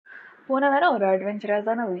போன வாரம் ஒரு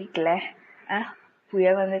அட்வென்ச்சரஸான வீக்கில்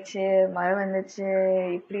புயல் வந்துச்சு, மழை வந்துச்சு,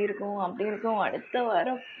 இப்படி இருக்கும் அப்படி இருக்கும், அடுத்த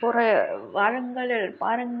வாரம் போகிற வாரங்கள்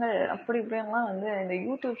பாருங்கள் அப்படி இப்படிலாம் வந்து இந்த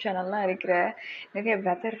யூடியூப் சேனல்லாம் இருக்கிற நிறைய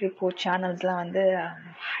வெதர் ரிப்போர்ட் சேனல்ஸ்லாம் வந்து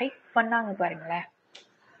ஹைப் பண்ணாங்க பாருங்களேன்.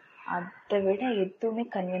 அதை விட எதுவுமே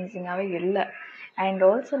கன்வின்சிங்காகவே இல்லை. அண்ட்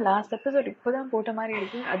ஆல்சோ லாஸ்ட் எபிசோட் இப்போ தான் போட்ட மாதிரி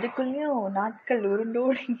இருக்குது. அதுக்குள்ளேயும் நாட்கள்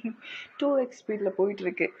உருண்டோடி 2x ஸ்பீடில்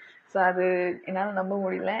போயிட்டுருக்கு. ஸோ அது என்னால் நம்ப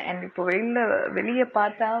முடியல. அண்ட் இப்போ வெளியே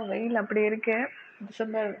பார்த்தா வெயில் அப்படி இருக்கு.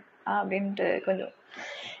 டிசம்பர் அப்படின்ட்டு கொஞ்சம்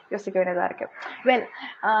யோசிக்க வேண்டியதாக இருக்குது. வெல்,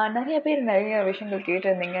 நிறைய பேர் நிறைய விஷயங்கள்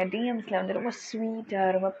கேட்டிருந்தீங்க. டிஎம்ஸில் வந்து ரொம்ப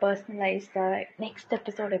ஸ்வீட்டாக, ரொம்ப பர்சனலைஸ்டாக நெக்ஸ்ட்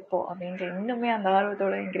எபிசோட் எப்போ அப்படின்ட்டு இன்னுமே அந்த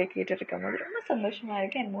ஆர்வத்தோடு எங்கிட்ட கேட்டுருக்கும் போது ரொம்ப சந்தோஷமாக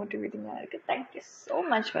இருக்குது அண்ட் மோட்டிவேட்டிங்காக இருக்குது. Thank you so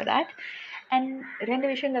much for that. And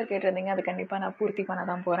 2 விஷயங்கள் கேட்டிருந்தீங்க, அது கண்டிப்பாக நான் பூர்த்தி பண்ண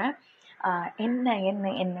தான் போகிறேன்.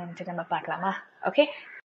 என்னன்ட்டு நம்ம பார்க்கலாமா? ஓகே,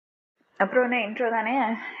 அப்புறம் என்ன இன்ட்ரோ தானே.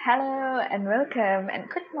 Hello and welcome and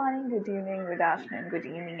good morning, good evening, good afternoon, good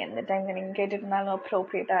evening, எந்த டைமில் நீங்கள் கேட்டுருந்தாலும்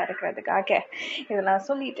அப்ரோப்ரியேட்டாக இருக்கிறதுக்காக இதெல்லாம்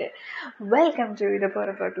சொல்லிட்டு வெல்கம் டு இது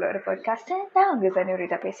போகிற போக்கில் ஒரு பாட்காஸ்ட்டை நான் உங்கள்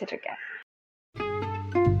சனியோரிட்டா பேசிகிட்டு இருக்கேன்.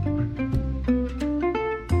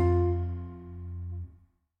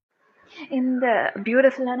 இந்த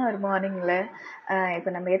பியூட்டிஃபுல்லான ஒரு மார்னிங்கில் இப்போ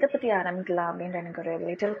நம்ம எதை பற்றி ஆரம்பிக்கலாம் அப்படின்ற எனக்கு ஒரு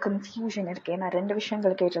லிட்டில் கன்ஃபியூஷன் இருக்குது. நான் 2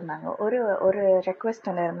 விஷயங்கள் கேட்டிருந்தாங்க. ஒரு ரெக்வெஸ்ட்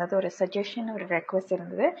ஒன்று இருந்தது, ஒரு சஜஷன், ஒரு ரெக்வெஸ்ட்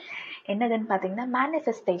இருந்தது. என்னதுன்னு பார்த்தீங்கன்னா,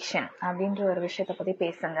 மேனிஃபெஸ்டேஷன் அப்படின்ற ஒரு விஷயத்தை பற்றி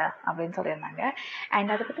பேசுங்க அப்படின்னு சொல்லியிருந்தாங்க.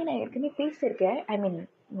 அண்ட் அதை பற்றி நான் ஏற்கனவே பேசியிருக்கேன். ஐ மீன்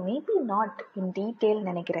மேபி நாட் இன் டீட்டெயில்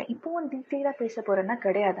நினைக்கிறேன். இப்போவும் டீட்டெயிலாக பேச போகிறேன்னா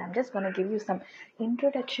கிடையாது. I'm just gonna give you some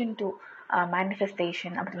introduction to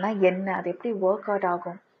manifestation அப்படின்னா என்ன, அது எப்படி ஒர்க் அவுட்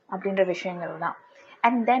ஆகும் அப்படின்ற விஷயங்கள் தான்.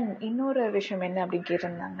 அண்ட் தென் இன்னொரு விஷயம் என்ன அப்படின்னு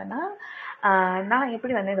கேட்டிருந்தாங்கன்னா, நான்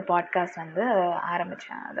எப்படி வந்து இந்த பாட்காஸ்ட் வந்து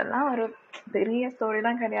ஆரம்பித்தேன். அதெல்லாம் ஒரு பெரிய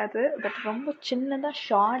ஸ்டோரிலாம் கிடையாது. பட் ரொம்ப சின்னதாக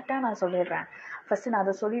ஷார்ட்டாக நான் சொல்லிடுறேன். ஃபஸ்ட்டு நான்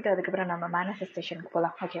அதை சொல்லிவிட்டு அதுக்கப்புறம் நம்ம மேனிஃபெஸ்டேஷனுக்கு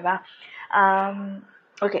போகலாம். ஓகேவா?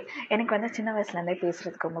 ஓகே, எனக்கு வந்து சின்ன வயசுலேருந்தே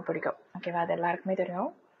பேசுகிறதுக்கு ரொம்ப பிடிக்கும். ஓகேவா? அது எல்லாருக்குமே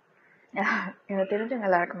தெரியும். எனக்கு தெரிஞ்சவங்க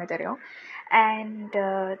எல்லாருக்குமே தெரியும். அண்ட்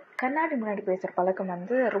கண்ணாடி முன்னாடி பேசுகிற பழக்கம்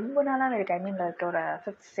வந்து ரொம்ப நாளாக இருக்குது. ஐ மீன் லைக் ஒரு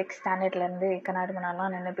 5th 6th ஸ்டாண்டர்ட்லேருந்து கண்ணாடி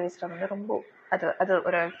முன்னாடிலாம் நின்று பேசுகிறது வந்து ரொம்ப அது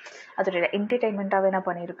அதோட என்டர்டெயின்மெண்ட்டாகவே நான்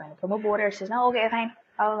பண்ணியிருப்பேன். எனக்கு ரொம்ப போர் அடிச்சிச்சுன்னா ஓகே ஃபைன்,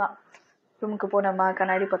 அவ்வளோதான், ரூமுக்கு போனோமா,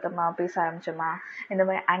 கண்ணாடி பார்த்தோமா, பேச ஆரம்பிச்சோமா, இந்த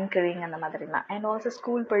மாதிரி ஆங்கரிங் அந்த மாதிரிலாம். அண்ட் ஆல்சோ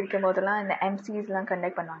ஸ்கூல் படிக்கும் போதெல்லாம் இந்த எம்சிஸ்லாம்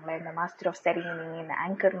கண்டக்ட் பண்ணுவாங்களே, இந்த மாஸ்டர் ஆஃப் செரிமனி, இந்த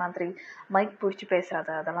ஆங்கர் மாதிரி மைக் பிடிச்சி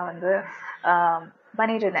பேசுகிறது, அதெல்லாம் வந்து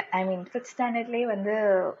பண்ணிட்டு இருந்தேன். ஐ மீன் 5th ஸ்டாண்டர்ட்லேயே வந்து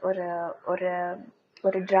ஒரு ஒரு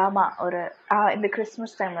ஒரு ட்ராமா, இந்த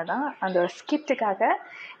கிறிஸ்மஸ் டைமில் தான் அந்த ஒரு ஸ்கிட்டுக்காக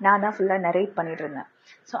நான் தான் ஃபுல்லாக நரேட் பண்ணிட்டு இருந்தேன்.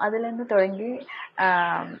 ஸோ அதுலேருந்து தொடங்கி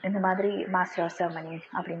இந்த மாதிரி மாஸ்டர் ஆஃப் செரிமனி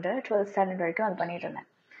அப்படின்ற 12th ஸ்டாண்டர்ட் வரைக்கும் அது பண்ணிட்டு இருந்தேன்.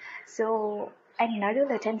 ஸோ அண்ட்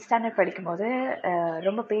நடுவில் 10th ஸ்டாண்டர்ட் படிக்கும்போது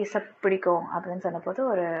ரொம்ப பேச பிடிக்கும் அப்படின்னு சொன்னபோது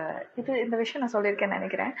இந்த விஷயம் நான் சொல்லியிருக்கேன்னு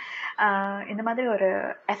நினைக்கிறேன். இந்த மாதிரி ஒரு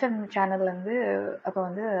எஃப்எம் சேனல்லேருந்து அப்போ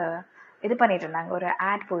வந்து இது பண்ணிட்டு இருந்தாங்க, ஒரு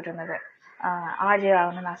ஆட் போயிட்டு இருந்தது. ஆர்ஜே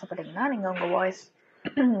ஆகணும்னு ஆசைப்பட்டீங்கன்னா நீங்கள் உங்கள் வாய்ஸ்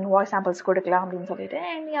சாம்பிள்ஸ் கொடுக்கலாம் அப்படின்னு சொல்லிட்டு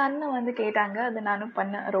என் அண்ணன் வந்து கேட்டாங்க. அது நானும்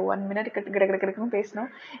பண்ணேன். ஒரு 1 minute கிடக்குன்னு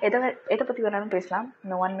பேசணும். எதை பற்றி வேணாலும் பேசலாம்,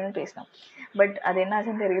 இந்த 1 minute பேசணும். பட் அது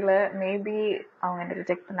என்னாச்சுன்னு தெரியல. மேபி அவங்க என்ன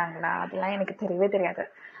ரிஜெக்ட் பண்ணாங்களா, அதெல்லாம் எனக்கு தெரியவே தெரியாது.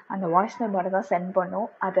 அந்த வாய்ஸ் நோட் தான் சென்ட் பண்ணோம்.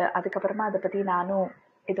 அதுக்கப்புறமா அதை பற்றி நானும்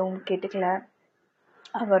எதுவும் கேட்டுக்கல.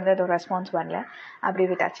 அவங்க வந்து அது ஒரு ரெஸ்பான்ஸ் பண்ணல, அப்படி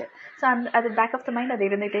விட்டாச்சு. ஸோ அது பேக் ஆஃப் த மைண்ட் அது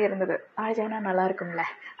இருந்துகிட்டே இருந்தது. அஜய்னா நல்லா இருக்கும்ல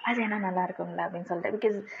அப்படின்னு சொல்லிட்டு.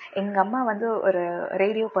 பிகாஸ் எங்கள் அம்மா வந்து ஒரு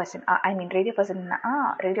radio person. I mean radio பர்சன்னா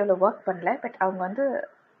ரேடியோவில் ஒர்க் பண்ணல, பட் அவங்க வந்து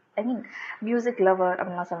ஐ மீன் மியூசிக் லவர்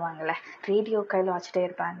அப்படின்லாம் சொல்லுவாங்கள்ல, ரேடியோ கையில் வச்சுட்டே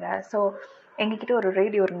இருப்பாங்க. ஸோ எங்ககிட்ட ஒரு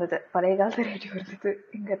ரேடியோ இருந்தது, பழைய காலத்து ரேடியோ இருந்தது.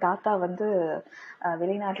 எங்கள் தாத்தா வந்து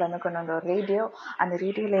வெளிநாட்டில் வந்து கொண்டு வந்த ஒரு ரேடியோ. அந்த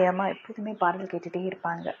ரேடியோவில் ஏமா எப்போதுமே பாடல் கேட்டுகிட்டே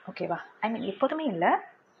இருப்பாங்க. ஓகேவா? ஐ மீன் எப்போதுமே இல்லை,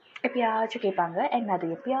 எப்பயாச்சும் கேட்பாங்க. அண்ட் அது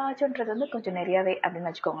எப்பயாச்சும்ன்றது வந்து கொஞ்சம் நிறையாவே அப்படின்னு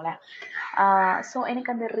வச்சுக்கோங்களேன். ஸோ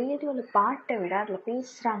எனக்கு அந்த ரேடியோவில் பாட்டை விட அதில்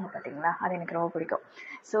பேசுகிறாங்க பார்த்தீங்களா, அது எனக்கு ரொம்ப பிடிக்கும்.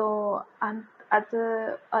 ஸோ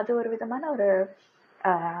அது ஒரு விதமான ஒரு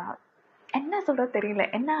என்ன சொல்கிறது தெரியல.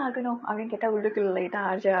 என்ன ஆகணும் அப்படின்னு கேட்டால் உள்ளுக்குள்ள லைட்டாக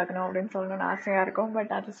ஆர்ஜே ஆகணும் அப்படின்னு சொல்லணும்னு ஆசையாக இருக்கும்.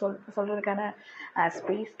 பட் அது சொல்கிறதுக்கான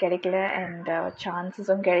ஸ்பேஸ் கிடைக்கல அண்ட்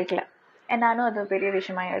சான்சஸும் கிடைக்கல. நானும் அது பெரிய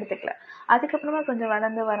விஷயமா எடுத்துக்கல. அதுக்கப்புறமா கொஞ்சம்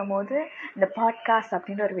வளர்ந்து வரும்போது இந்த பாட்காஸ்ட்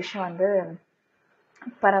அப்படின்ற ஒரு விஷயம் வந்து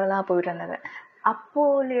பரவலாக போயிட்டு இருந்தது.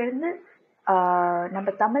 அப்போலேருந்து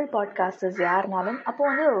நம்ம தமிழ் பாட்காஸ்டர்ஸ் யாருனாலும்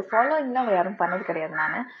அப்போது வந்து ஃபாலோயிங்லாம் யாரும் பண்ணது கிடையாது.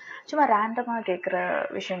 நான் சும்மா ரேண்டமாக கேட்குற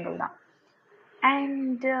விஷயங்கள் தான்.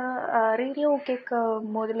 அண்ட் ரேடியோ கேட்கும்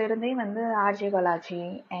போதிலிருந்தே வந்து RJ Balaji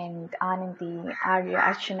and Anandhi, RJ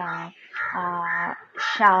Archana,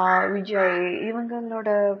 Sha, Vijay, இவங்களோட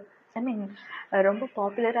ஐ மீன் ரொம்ப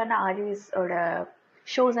பாப்புலரான ஆர்டிஸ்டோட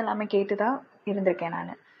ஷோஸ் எல்லாமே கேட்டு தான் இருந்திருக்கேன்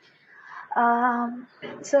நான்.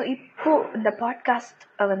 ஸோ இப்போது இந்த பாட்காஸ்ட்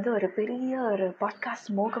வந்து ஒரு பெரிய ஒரு பாட்காஸ்ட்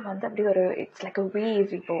மோகம் வந்து அப்படி ஒரு இட்ஸ் லைக்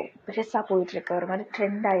வேவ் இப்போது பெருசாக போயிட்டுருக்கு, ஒரு மாதிரி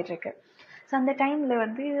ட்ரெண்ட் ஆகிட்டுருக்கு. ஸோ அந்த டைமில்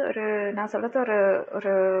வந்து ஒரு நான் சொல்கிறது ஒரு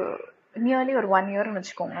ஒரு நியர்லி ஒரு 1 இயர்னு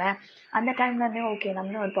வச்சுக்கோங்களேன். அந்த டைம்லேருந்தே ஓகே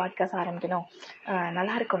நம்மளும் ஒரு பாட்காஸ்ட் ஆரம்பிக்கணும்,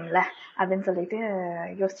 நல்லா இருக்கும்ல அப்படின்னு சொல்லிட்டு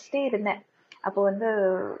யோசிச்சுட்டே இருந்தேன். அப்போ வந்து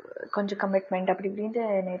கொஞ்சம் கமிட்மெண்ட் அப்படி இப்படின்ட்டு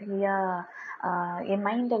நிறையா என்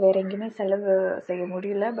மைண்டை வேறு எங்கேயுமே செலவு செய்ய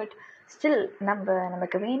முடியல. பட் ஸ்டில்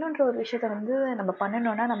நமக்கு வேணுன்ற ஒரு விஷயத்த வந்து நம்ம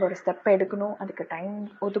பண்ணணும்னா நம்ம ஒரு ஸ்டெப் எடுக்கணும், அதுக்கு டைம்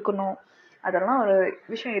ஒதுக்கணும், அதெல்லாம் ஒரு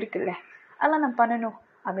விஷயம் இருக்குல்ல, அதெல்லாம் நான் பண்ணணும்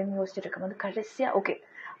அப்படின்னு யோசிச்சுட்டு இருக்கும்போது கடைசியாக ஓகே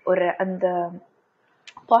ஒரு அந்த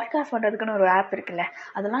பாட்காஸ்ட் பண்ணுறதுக்குன்னு ஒரு ஆப் இருக்குல்ல,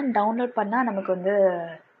 அதெல்லாம் டவுன்லோட் பண்ணால் நமக்கு வந்து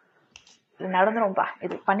நடந்துரும்ப்பா,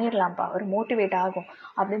 இது பண்ணிடலாம்ப்பா, ஒரு மோட்டிவேட் ஆகும்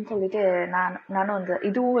அப்படின்னு சொல்லிட்டு நானும் வந்து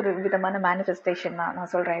இதுவும் ஒரு விதமான மேனிஃபெஸ்டேஷன் தான்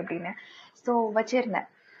நான் சொல்கிறேன் எப்படின்னு. ஸோ வச்சுருந்தேன்.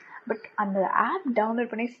 பட் அந்த ஆப்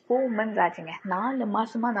டவுன்லோட் பண்ணி 4 months ஆச்சுங்க. 4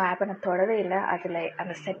 மாதமாக அந்த ஆப்பை நான் தொடவே இல்லை. அதில்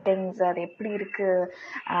அந்த செட்டிங்ஸ் அது எப்படி இருக்குது,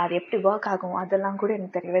 அது எப்படி ஒர்க் ஆகும், அதெல்லாம் கூட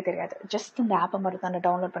எனக்கு தெரியவே தெரியாது. ஜஸ்ட் இந்த ஆப்பை மட்டும் தான் நான்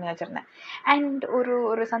டவுன்லோட் பண்ணி வச்சுருந்தேன். அண்ட் ஒரு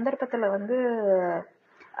ஒரு சந்தர்ப்பத்தில் வந்து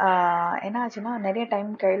என்ன ஆச்சுன்னா, நிறைய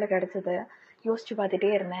டைம் கையில் கிடச்சிது. யோசித்து பார்த்துட்டே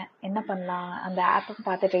இருந்தேன், என்ன பண்ணலாம், அந்த ஆப்பை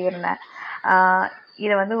பார்த்துட்டே இருந்தேன்.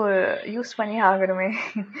 இதை வந்து ஒரு யூஸ் பண்ணி ஆகணுமே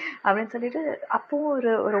அப்படின்னு சொல்லிட்டு அப்போவும்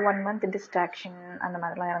ஒரு ஒரு 1 month டிஸ்ட்ராக்ஷன் அந்த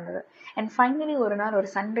மாதிரிலாம் இருந்தது. அண்ட் ஃபைனலி ஒரு நாள் ஒரு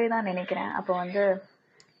சண்டே தான் நினைக்கிறேன், அப்போ வந்து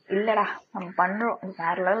இல்லைடா நம்ம பண்ணுறோம்,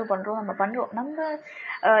 வேறு லெவல் பண்ணுறோம், நம்ம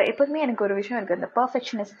எப்போதுமே எனக்கு ஒரு விஷயம் இருக்குது, இந்த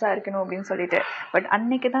பர்ஃபெக்ஷனிஸ்டாக இருக்கணும் அப்படின்னு சொல்லிட்டு. பட்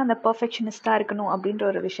அன்னைக்கு தான் அந்த பர்ஃபெக்ஷனிஸ்டாக இருக்கணும் அப்படின்ற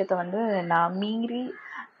ஒரு விஷயத்த வந்து நான் மீறி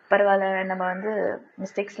பரவாயில்ல, நம்ம வந்து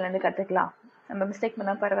மிஸ்டேக்ஸ்லேருந்து கற்றுக்கலாம், நம்ம மிஸ்டேக்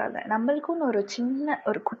பண்ணால் பரவாயில்ல, நம்மளுக்குன்னு ஒரு சின்ன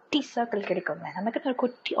ஒரு குட்டி சர்க்கிள் கிடைக்குங்க, நமக்குன்னு ஒரு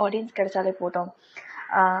குட்டி ஆடியன்ஸ் கிடைச்சாலே போதும்.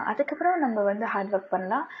 அதுக்கப்புறம் நம்ம வந்து ஹார்ட் ஒர்க்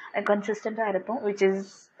பண்ணலாம், கன்சிஸ்டண்ட்டாக இருப்போம், which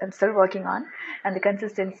is I'm still working on அந்த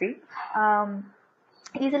கன்சிஸ்டன்சி.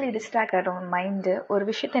 ஈஸிலி டிஸ்ட்ராக்ட் ஆகிடும் மைண்டு. ஒரு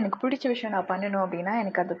விஷயத்தை எனக்கு பிடிச்ச விஷயம் நான் பண்ணணும் அப்படின்னா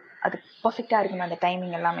எனக்கு அது பர்ஃபெக்டாக இருக்கணும் அந்த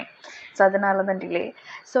டைமிங் எல்லாமே. ஸோ அதனால தான் delay.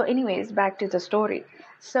 So anyways back to the story.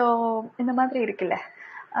 So இந்த மாதிரி இருக்குல்ல,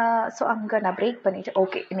 ஸோ அங்கே நான் பிரேக் பண்ணிவிட்டு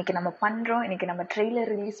ஓகே இன்றைக்கி நம்ம பண்ணுறோம், இன்றைக்கி நம்ம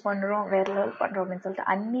ட்ரெய்லர் ரிலீஸ் பண்ணுறோம், வேறு லெவல் பண்ணுறோம் அப்படின்னு சொல்லிட்டு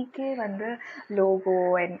அன்றைக்கே வந்து லோகோ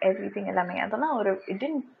அண்ட் எவ்ரிதிங் எல்லாமே அதெல்லாம் ஒரு it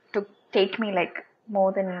didn't to take me like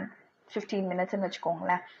more than 15 minutesன்னு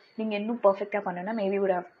வச்சுக்கோங்களேன். நீங்கள் இன்னும் பர்ஃபெக்டாக பண்ணணுன்னா maybe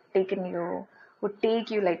would take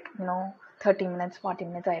you like 30 minutes 40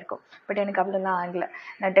 minutes ஆயிருக்கும். பட் எனக்கு அவ்வளோலாம் ஆகலை.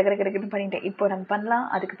 நான் டெக்கரேன்னு பண்ணிட்டேன். இப்போ நம்ம பண்ணலாம்,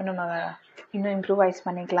 அதுக்கப்புறம் நம்ம இன்னும் இம்ப்ரூவைஸ்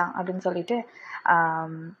பண்ணிக்கலாம் அப்படின்னு சொல்லிட்டு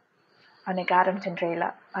அன்றைக்கி ஆரம்பித்தேன்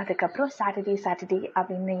ட்ரெயிலாக. அதுக்கப்புறம் சாட்டர்டே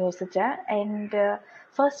அப்படின்னு யோசித்தேன். அண்டு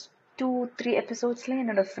ஃபர்ஸ்ட் 2-3 எபிசோட்ஸ்லேயும்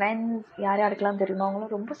என்னோடய ஃப்ரெண்ட்ஸ் யாருக்கெல்லாம் தெரியுமோ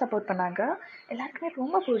அவங்களும் ரொம்ப சப்போர்ட் பண்ணாங்க. எல்லாருக்குமே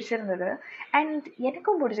ரொம்ப பிடிச்சிருந்தது. அண்ட்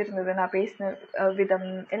எனக்கும் பிடிச்சிருந்தது நான் பேசின விதம்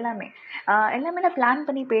எல்லாமே. நான் பிளான்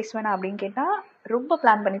பண்ணி பேசுவேனா அப்படின்னு கேட்டால் ரொம்ப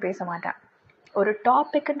பிளான் பண்ணி பேச மாட்டேன். ஒரு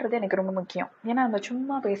டாப்பிக்குன்றது எனக்கு ரொம்ப முக்கியம். ஏன்னா நம்ம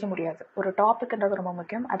சும்மா பேச முடியாது, ஒரு டாப்பிக்குன்றது ரொம்ப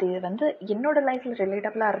முக்கியம். அது வந்து என்னோடய லைஃப்பில்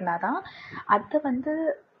ரிலேட்டபுளாக இருந்தால் தான் அதை வந்து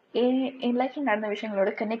என் லைஃப்பில் நடந்த விஷயங்களோட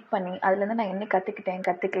கனெக்ட் பண்ணி அதுலேருந்து நான் என்ன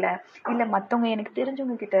கற்றுக்கல, இல்லை மற்றவங்க எனக்கு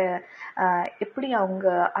தெரிஞ்சவங்க கிட்ட எப்படி அவங்க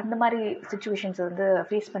அந்த மாதிரி சுச்சுவேஷன்ஸை வந்து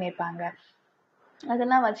ஃபேஸ் பண்ணியிருப்பாங்க,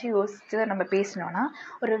 அதெல்லாம் வச்சு யோசித்து நம்ம பேசினோன்னா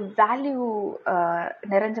ஒரு வேல்யூ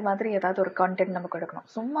நிறைஞ்ச மாதிரி ஏதாவது ஒரு கான்டென்ட் நம்ம கொடுக்கணும்,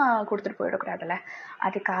 சும்மா கொடுத்துட்டு போயிடக்கூடாதுல்ல.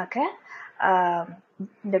 அதுக்காக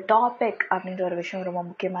இந்த டாபிக் அப்படின்ற ஒரு விஷயம் ரொம்ப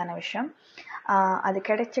முக்கியமான விஷயம். அது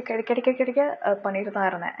கிடைக்க பண்ணிட்டு தான்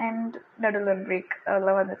இருந்தேன். அண்ட் நடுவில் பிரேக்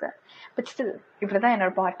அதெல்லாம் வந்தது. பட் ஸ்டில் இப்படி தான்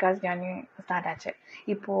என்னோடய பாட்காஸ்ட் ஜர்னி ஸ்டார்ட் ஆச்சு.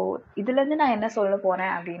 இப்போது இதுலேருந்து நான் என்ன சொல்ல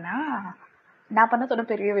போகிறேன் அப்படின்னா, நான் பண்ண சொன்ன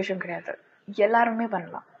பெரிய விஷயம் கிடையாது, எல்லாருமே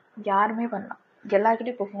பண்ணலாம், யாருமே பண்ணலாம்.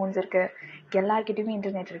 எல்லாருக்கிட்டையும் இப்போ ஃபோன்ஸ் இருக்குது, எல்லாருக்கிட்டையுமே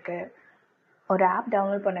இன்டர்நெட் இருக்குது. ஒரு ஆப்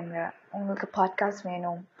டவுன்லோட் பண்ணுங்கள், உங்களுக்கு பாட்காஸ்ட்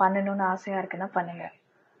வேணும் பண்ணணும்னு ஆசையாக இருக்குன்னா பண்ணுங்கள்.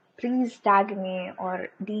 Please tag me or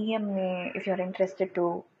DM me if you're interested to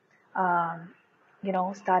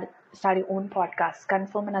start your own podcast.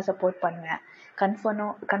 கன்ஃபார்மாக நான் சப்போர்ட் பண்ணுவேன்,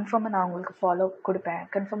 கன்ஃபார்மாக நான் உங்களுக்கு ஃபாலோ கொடுப்பேன்,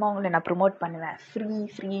 கன்ஃபார்மாக உங்களை நான் ப்ரொமோட் பண்ணுவேன்.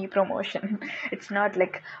 Free promotion. It's not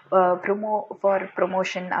like for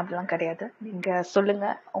promotion அப்படிலாம் கிடையாது. நீங்கள்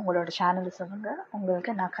சொல்லுங்கள், உங்களோட சேனல் சொல்லுங்கள்,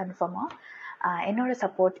 உங்களுக்கு நான் கன்ஃபார்மாக என்னோடய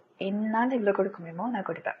சப்போர்ட் என்னால் இவ்வளோ கொடுக்க முடியுமோ நான்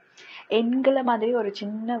கொடுப்பேன். எங்களை மாதிரி ஒரு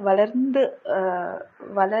சின்ன வளர்ந்து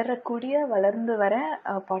வர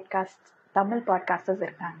பாட்காஸ்ட் தமிழ் பாட்காஸ்டர்ஸ்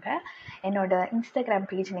இருக்காங்க. என்னோடய இன்ஸ்டாகிராம்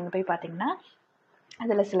பேஜ் நீங்கள் போய் பார்த்தீங்கன்னா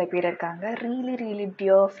அதில் சில பேர் இருக்காங்க, ரியலி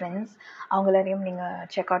டியர் ஃப்ரெண்ட்ஸ். அவங்களையும் நீங்கள்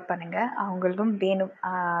செக் அவுட் பண்ணுங்கள். அவங்களுக்கும் வேணும்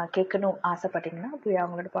கேட்கணும் ஆசைப்பட்டீங்கன்னா போய்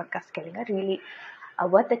அவங்களோட பாட்காஸ்ட் கேளுங்க. Really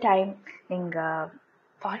worth the time. நீங்கள்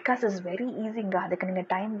பாட்காஸ்ட் இஸ் வெரி ஈஸிங்க. அதுக்கு நீங்கள்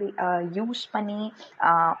டைம் யூஸ் பண்ணி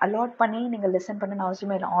அலாட் பண்ணி நீங்கள் லிசன் பண்ணணும்னு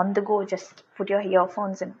அவசியமே இல்லை. On the go just put your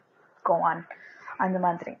earphones and go on, அந்த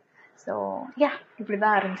மாதிரி. ஸோ இப்படி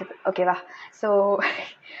தான் ஆரம்பிச்சது. ஓகேவா? ஸோ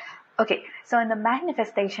ஓகே, ஸோ இந்த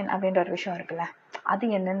மேனிஃபெஸ்டேஷன் அப்படின்ற ஒரு விஷயம் இருக்குல்ல, அது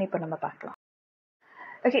என்னன்னு இப்போ நம்ம பார்க்கலாம்.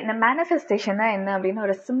 ஓகே, இந்த மேனிஃபெஸ்டேஷன்னா என்ன அப்படின்னு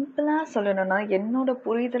ஒரு சிம்பிளாக சொல்லணும்னா, என்னோட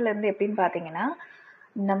புரிதலேருந்து எப்படின்னு பார்த்தீங்கன்னா,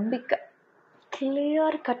 நம்பிக்கை,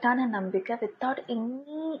 கிளியர் கட்டான நம்பிக்கை, வித்தவுட்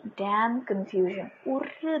எனி டேம் கன்ஃபியூஷன்.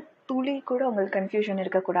 ஒரு துளி கூட உங்களுக்கு கன்ஃபியூஷன்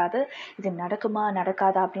இருக்கக்கூடாது. இது நடக்குமா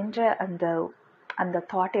நடக்காதா அப்படின்ற அந்த அந்த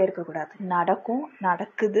தாட்டே இருக்கக்கூடாது. நடக்கும்,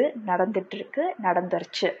 நடக்குது, நடந்துட்டுருக்கு,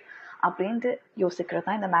 நடந்துருச்சு அப்படின்ட்டு யோசிக்கிறது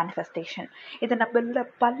தான் இந்த மேனிஃபெஸ்டேஷன். இதை நம்மள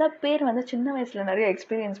பல பேர் வந்து சின்ன வயசில் நிறைய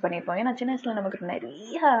எக்ஸ்பீரியன்ஸ் பண்ணியிருப்போம். ஏன்னா சின்ன வயசில் நமக்கு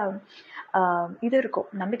நிறைய இது இருக்கும்,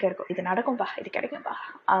 நம்பிக்கை இருக்கும். இது நடக்கும்பா, இது கிடைக்கும்பா,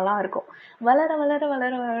 அதெல்லாம் இருக்கும். வளர வளர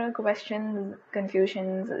வளர வளர கொஸ்டின்ஸ்,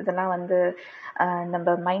 கன்ஃபியூஷன்ஸ் இதெல்லாம் வந்து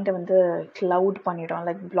நம்ம மைண்டை வந்து க்ளவுட் பண்ணிடும்,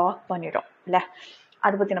 லைக் பிளாக் பண்ணிடும் இல்லை?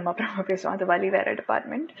 அதை பற்றி நம்ம அப்புறமா பேசுவோம், அது வழி வேறு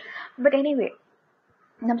டிபார்ட்மெண்ட். பட் எனிவே,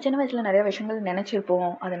 நம்ம சின்ன வயசில் நிறைய விஷயங்கள்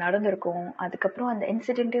நினச்சிருப்போம், அது நடந்திருக்கும். அதுக்கப்புறம் அந்த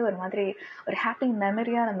இன்சிடெண்ட்டே ஒரு மாதிரி ஒரு ஹாப்பி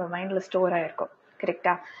மெமரியாக நம்ம மைண்டில் ஸ்டோர் ஆகிருக்கும்.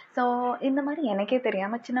 கரெக்டாக? ஸோ இந்த மாதிரி எனக்கே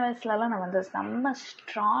தெரியாமல் சின்ன வயசுலலாம் நான் வந்து செம்ம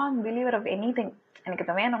strong believer of any thing. எனக்கு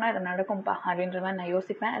இது வேணும்னா இது நடக்கும்ப்பா அப்படின்ற மாதிரி நான்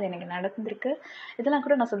யோசிப்பேன். அது எனக்கு நடந்திருக்கு. இதெல்லாம்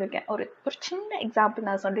கூட நான் சொல்லியிருக்கேன். ஒரு சின்ன எக்ஸாம்பிள்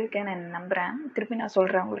நான் சொல்லியிருக்கேன், நான் நம்புகிறேன். திருப்பி நான்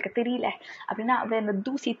சொல்கிறேன், உங்களுக்கு தெரியல அப்படின்னா அப்படியே அந்த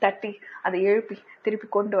தூசி தட்டி அதை எழுப்பி திருப்பி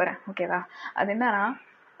கொண்டு வரேன். ஓகேவா? அது என்னன்னா,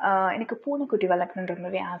 எனக்கு பூனைக்குட்டி வளர்க்கணுன்ற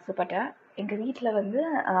ரொம்பவே ஆசைப்பட்டேன். எங்கள் வீட்டில் வந்து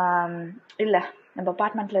இல்லை, நம்ம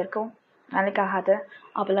அப்பார்ட்மெண்ட்டில் இருக்கோம், வேலைக்காகாது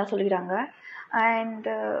அப்படிலாம் சொல்லிடுறாங்க.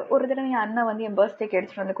 அண்டு ஒரு தடவை என் அண்ணன் வந்து என் பர்த்டேக்கு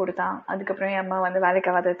எடுத்துகிட்டு வந்து கொடுத்தான். அதுக்கப்புறம் என் அம்மா வந்து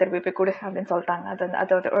வேலைக்காகாது, திருப்பி போய் கொடு அப்படின்னு சொல்லிட்டாங்க.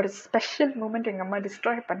 அதோட ஒரு ஸ்பெஷல் மூமெண்ட் எங்கள் அம்மா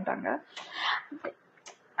டிஸ்ட்ராய் பண்ணிட்டாங்க.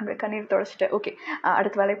 அப்படியே கண்ணீர் தொடச்சிட்டு ஓகே,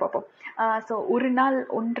 அடுத்த வேலையை பார்ப்போம். ஸோ ஒரு நாள்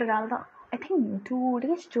 1.5 நாள் தான், ஐ திங்க் 2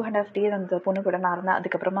 days 2.5 days அந்த பொண்ணு கூட நான் இருந்தேன்.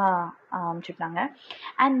 அதுக்கப்புறமா அனுப்பிச்சுட்டாங்க.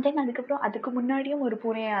 அண்ட் தென் அதுக்கு முன்னாடியும் ஒரு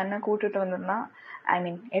பூனையை அண்ணன் கூட்டுட்டு வந்திருந்தான், ஐ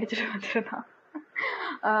மீன் எடுத்துகிட்டு வந்துருந்தான்.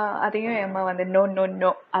 அதையும் என் அம்மா வந்து நோ நோ நோ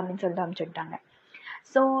அப்படின்னு சொல்லிட்டு அனுப்பிச்சுட்டாங்க.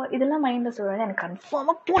 ஸோ இதெல்லாம் மைண்டில் சொல்கிறது, எனக்கு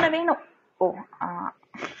கன்ஃபார்மாக பூனை வேணும். ஓ,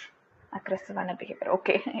 அக்ரெசிவான பிஹேவியர்,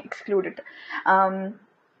 ஓகே, எக்ஸ்க்ளூடட்.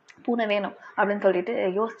 பூனை வேணும் அப்படின்னு சொல்லிட்டு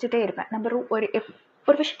யோசிச்சுட்டே இருப்பேன். நம்ம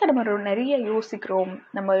ஒரு விஷயத்தை நம்ம நிறைய யோசிக்கிறோம்,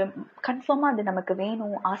 நம்ம கன்ஃபார்மாக அது நமக்கு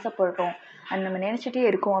வேணும், ஆசைப்படுறோம், அது நம்ம நினச்சிட்டே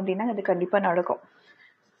இருக்கோம் அப்படின்னா அது கண்டிப்பாக நடக்கும்.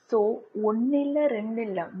 ஸோ 1 இல்லை 2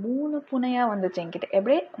 இல்லை 3 பூனையாக வந்துச்சு என்கிட்ட.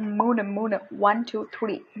 எப்படியே 3 1 2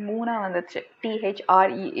 3 3 வந்துச்சு.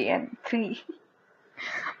 THREAN 3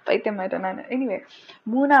 பைத்தியமாயிட்டேன் நான். எனிவே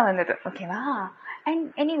 3 வந்தது. ஓகேவா? அண்ட்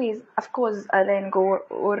எனிவேஸ் அஃப்கோர்ஸ் அதில் எனக்கு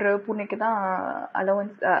ஒரு பூனைக்கு தான்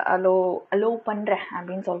அலோ பண்ணுறேன்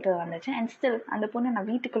அப்படின்னு சொல்லிட்டு வந்துச்சு. அண்ட் ஸ்டில் அந்த பூனை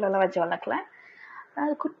நான் வீட்டுக்குள்ளெல்லாம் வச்சு வளர்க்கல.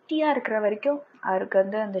 அது குட்டியாக இருக்கிற வரைக்கும், அவருக்கு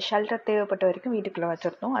வந்து அந்த ஷெல்டர் தேவைப்பட்ட வரைக்கும் வீட்டுக்குள்ளே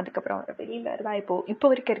வச்சுருந்தோம். அதுக்கப்புறம் அவர் வெளியில் தான் இப்போ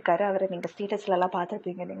வரைக்கும் இருக்கார். அவரை நீங்கள் ஸ்டேட்டஸ்லலாம்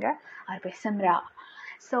பார்த்துருப்பீங்க. நீங்கள் அவர் பேர் சிம்ரா.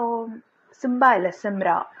 ஸோ சிம்பா இல்லை,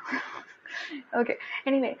 சிம்ரா. ஓகே,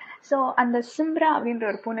 எனிவே, ஸோ அந்த சிம்ரா அப்படின்ற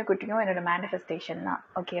ஒரு பூனைக்குட்டியும் என்னோடய மேனிஃபெஸ்டேஷன் தான்.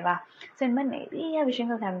 ஓகேவா? ஸோ இந்த மாதிரி நிறைய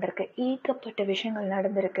விஷயங்கள் நடந்திருக்கு, ஏகப்பட்ட விஷயங்கள்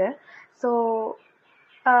நடந்திருக்கு. ஸோ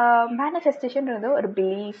மேனிஃபெஸ்டேஷன்றது ஒரு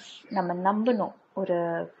பிலீஃப், நம்ம நம்பணும், ஒரு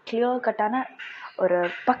கிளியர் கட்டான ஒரு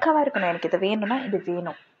பக்காவாக இருக்கணும். எனக்கு இது வேணும்னா இது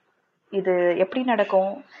வேணும், இது எப்படி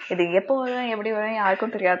நடக்கும், இது எப்போ வரும், எப்படி வரும்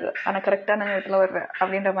யாருக்கும் தெரியாது, ஆனால் கரெக்டான நேரத்தில் வருவேன்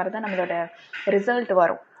அப்படின்ற மாதிரி தான் நம்மளோட ரிசல்ட்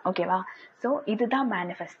வரும். ஓகேவா? ஸோ இதுதான்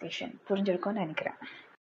மேனிஃபெஸ்டேஷன். புரிஞ்சிருக்கும்னு நினைக்கிறேன்.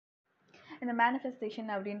 இந்த மேனிஃபெஸ்டேஷன்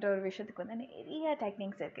அப்படின்ற ஒரு விஷயத்துக்கு வந்து நிறைய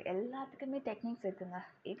டெக்னிக்ஸ் இருக்குது. எல்லாத்துக்குமே டெக்னிக்ஸ் இருக்குங்க,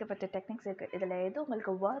 ஏகப்பட்ட டெக்னிக்ஸ் இருக்குது. இதில் எது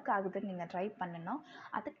உங்களுக்கு ஒர்க் ஆகுதுன்னு நீங்கள் ட்ரை பண்ணணும்.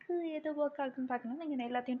 அதுக்கு எது ஒர்க் ஆகுதுன்னு பார்க்கணும், நீங்கள்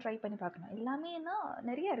எல்லாத்தையும் ட்ரை பண்ணி பார்க்கணும். எல்லாமே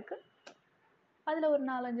நிறைய இருக்குது, அதில் ஒரு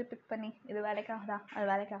 4-5 பிக் பண்ணி இது வேலைக்காகதா அது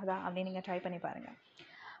வேலைக்காகதா அப்படின்னு நீங்கள் ட்ரை பண்ணி பாருங்கள்.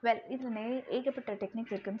 இதில் ஏகப்பட்ட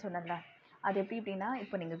டெக்னிக்ஸ் இருக்குதுன்னு சொன்னல, அது எப்படின்னா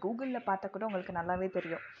இப்போ நீங்கள் கூகுளில் பார்த்தா கூட உங்களுக்கு நல்லாவே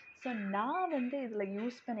தெரியும். ஸோ நான் வந்து இதில்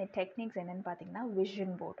யூஸ் பண்ண டெக்னிக்ஸ் என்னென்னு பார்த்தீங்கன்னா,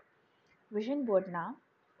 விஷன் போர்டு. விஷன் போர்ட்னா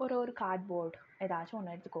ஒரு கார்ட்போர்டு ஏதாச்சும்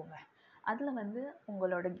ஒன்று எடுத்துக்கோங்க. அதில் வந்து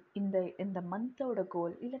உங்களோட இந்த மந்தோட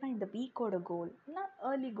கோல், இல்லைனா இந்த வீக்கோட கோல், இல்லை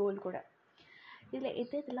ஏர்லி கோல் கூட, இதில்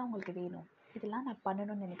இதெல்லாம் உங்களுக்கு வேணும், இதெல்லாம் நான்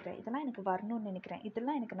பண்ணணும்னு நினைக்கிறேன், இதெல்லாம் எனக்கு வரணும்னு நினைக்கிறேன்,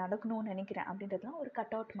 இதெல்லாம் எனக்கு நடக்கணும்னு நினைக்கிறேன் அப்படின்றதுலாம் ஒரு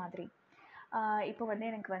கட் அவுட் மாதிரி. இப்போ வந்து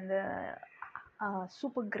எனக்கு வந்து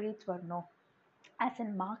சூப்பர் கிரேட்ஸ் வரணும், ஆஸ்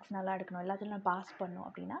அண்ட் மார்க்ஸ் நல்லா எடுக்கணும், எல்லாத்தையும் நான் பாஸ் பண்ணணும்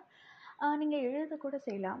அப்படின்னா நீங்கள் எழுத கூட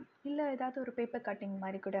செய்யலாம். இல்லை ஏதாவது ஒரு பேப்பர் கட்டிங்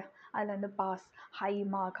மாதிரி கூட அதில் வந்து pass, high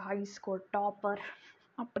mark, high score, topper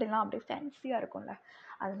அப்படிலாம் அப்படியே ஃபேன்சியாக இருக்கும்ல,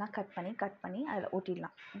 அதெல்லாம் கட் பண்ணி அதில்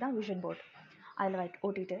ஓட்டிடலாம். இதுதான் விஷன் போர்டு. அதில்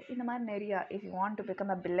ஓட்டிட்டு இந்த மாதிரி நிறையா, if you want to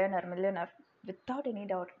become a billionaire, millionaire, without any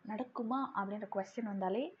doubt நடக்குமா அப்படின்ற கொஸ்டின்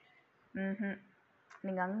வந்தாலே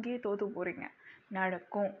நீங்கள் அங்கேயே தோற்று போகிறீங்க.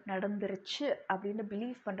 நடக்கும், நடந்துருச்சு அப்படின்னு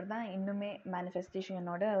பிலீவ் பண்ணுறது தான் இன்னுமே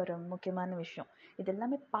மேனிஃபெஸ்டேஷனோட ஒரு முக்கியமான விஷயம். இது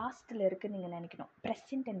எல்லாமே பாஸ்ட்டில் இருக்குதுன்னு நீங்கள் நினைக்கணும்.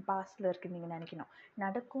 ப்ரெசென்ட் அண்ட் பாஸ்ட்டில் இருக்குதுன்னு நீங்கள் நினைக்கணும்.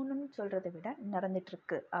 நடக்கணும்னு சொல்கிறத விட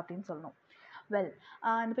நடந்துகிட்ருக்கு அப்படின்னு சொல்லணும். வெல்,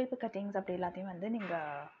 அந்த பேப்பர் கட்டிங்ஸ் அப்படி எல்லாத்தையும் வந்து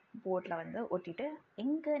நீங்கள் போர்டில் வந்து ஒட்டிட்டு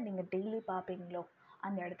எங்கே நீங்கள் டெய்லி பார்ப்பீங்களோ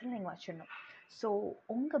அந்த இடத்துல நீங்கள் வச்சிடணும். ஸோ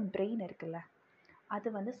உங்கள் பிரெயின் இருக்குல்ல, அது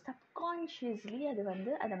வந்து சப்கான்ஷியஸ்லி அது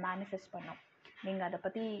வந்து அதை மேனிஃபெஸ்ட் பண்ணும். நீங்கள் அதை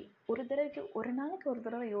பற்றி ஒரு நாளைக்கு ஒரு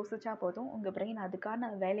தடவை யோசிச்சா போதும், உங்கள் பிரெயின் அதுக்கான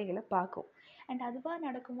வேலைகளை பார்க்கும். அண்ட் அதுவாக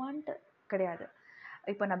நடக்குமான்ட்டு கிடையாது.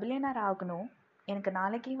 இப்போ நான் பில்லியனர் ஆகணும், எனக்கு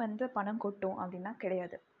நாளைக்கு வந்து பணம் கொட்டும் அப்படின்னா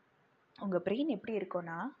கிடையாது. உங்கள் பிரெயின் எப்படி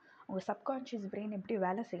இருக்கும்னா, உங்கள் சப்கான்ஷியஸ் பிரெயின் எப்படி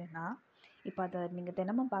வேலை செய்யும்னா, இப்போ அதை நீங்கள்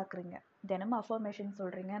தினமும் பார்க்குறீங்க, தினமும் அஃபர்மேஷன்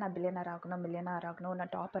சொல்கிறீங்க, நான் பில்லியனர் ஆகணும்,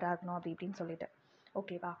 நான் டாப்பர் ஆகணும் அப்படி இப்படின்னு சொல்லிட்டு,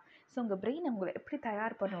 ஓகேவா? ஸோ உங்கள் பிரெயின் உங்களை எப்படி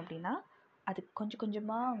தயார் பண்ணும் அப்படின்னா, அது கொஞ்சம்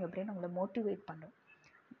கொஞ்சமாக உங்கள் பிரெயின் உங்களை மோட்டிவேட் பண்ணும்.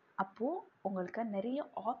 அப்போது உங்களுக்கு நிறைய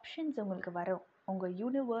ஆப்ஷன்ஸ் உங்களுக்கு வரும். உங்கள்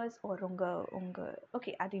யூனிவர்ஸ் ஒரு உங்கள்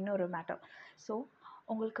ஓகே, அது இன்னொரு மேட்டர். ஸோ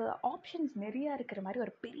உங்களுக்கு ஆப்ஷன்ஸ் நிறையா இருக்கிற மாதிரி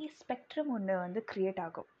ஒரு பெரிய ஸ்பெக்ட்ரம் ஒன்று வந்து க்ரியேட்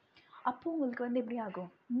ஆகும். அப்போது உங்களுக்கு வந்து எப்படி ஆகும்,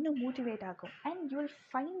 இன்னும் மோட்டிவேட் ஆகும். And you will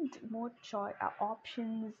find more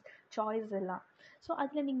options, choice எல்லாம். ஸோ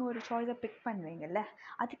அதில் நீங்கள் ஒரு சாய்ஸை பிக் பண்ணுவீங்கல்ல,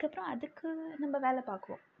 அதுக்கப்புறம் அதுக்கு நம்ம வேலை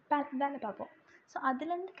பார்ப்போம். ஸோ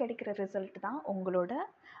அதுலேருந்து கிடைக்கிற ரிசல்ட் தான் உங்களோட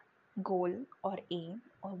கோல் R aim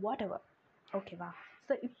R what ever. ஓகேவா?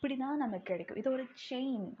 ஸோ இப்படி தான் நமக்கு கிடைக்கும். இது ஒரு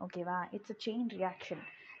செயின். ஓகேவா? It's a chain reaction.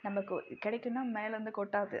 நமக்கு கிடைக்குன்னா மேலேருந்து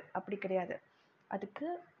கொட்டாது, அப்படி கிடையாது. அதுக்கு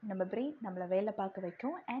நம்ம பிரெயின் நம்மளை வேலை பார்க்க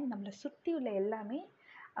வைக்கும். அண்ட் நம்மளை சுற்றி உள்ள எல்லாமே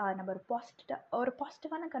நம்ம ஒரு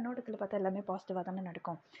பாசிட்டிவான கண்ணோட்டத்தில் பார்த்தா எல்லாமே பாசிட்டிவாக தானே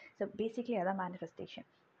நடக்கும். ஸோ பேசிக்லி அதான் மேனிஃபெஸ்டேஷன்.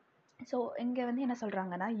 ஸோ இங்கே வந்து என்ன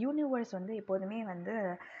சொல்கிறாங்கன்னா, யூனிவர்ஸ் வந்து எப்போதுமே வந்து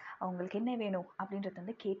அவங்களுக்கு என்ன வேணும் அப்படின்றது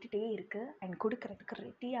வந்து கேட்டுகிட்டே இருக்குது அண்ட் கொடுக்கறதுக்கு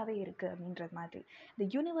ரெடியாகவே இருக்குது அப்படின்றது மாதிரி. இந்த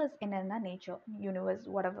யூனிவர்ஸ் என்னன்னா நேச்சர், யூனிவர்ஸ்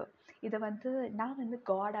whatever, இதை வந்து நான் வந்து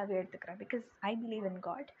காடாகவே எடுத்துக்கிறேன். Because I believe in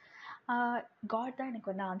God. God தான்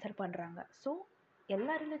எனக்கு வந்து ஆன்சர் பண்ணுறாங்க. ஸோ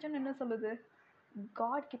எல்லா ரிலிஜனும் என்ன சொல்லுது,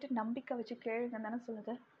 காட் கிட்ட நம்பிக்கை வச்சு கேளுங்கன்னு தானே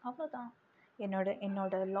சொல்லுது. அவ்வளோதான்.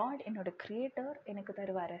 என்னோட லார்ட், என்னோட கிரியேட்டர் எனக்கு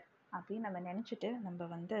தருவார் அப்படின்னு நம்ம நினச்சிட்டு நம்ம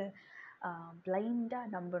வந்து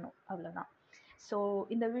பிளைண்டாக நம்பணும். அவ்வளோதான். ஸோ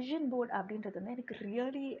இந்த விஷன் போர்ட் அப்படின்றது வந்து எனக்கு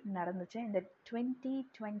ரியலி நடந்துச்சு. இந்த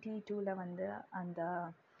 2022 வந்து அந்த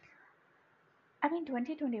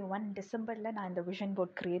 2021 டிசம்பரில் நான் இந்த விஷன்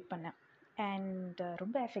போர்ட் க்ரியேட் பண்ணேன். அண்ட்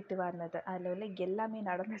ரொம்ப எஃபெக்டிவாக இருந்தது. அதில் உள்ள எல்லாமே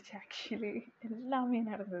நடந்துச்சு. ஆக்சுவலி எல்லாமே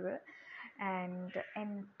நடந்தது.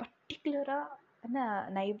 அண்ட் பர்டிகுலராக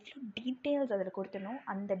நான் எவ்வளோ டீட்டெயில்ஸ் அதில் கொடுத்தனோ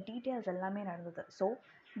அந்த டீட்டெயில்ஸ் எல்லாமே நடந்தது. So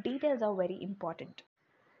details are very important.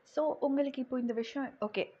 So உங்களுக்கு இப்போது இந்த விஷயம்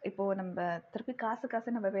ஓகே, இப்போது நம்ம திருப்பி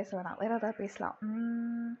காசு நம்ம பேச வேணாம், வேறு ஏதாவது பேசலாம்.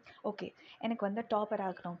 ஓகே, எனக்கு வந்து டாப்பர்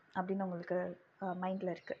ஆகணும் அப்படின்னு உங்களுக்கு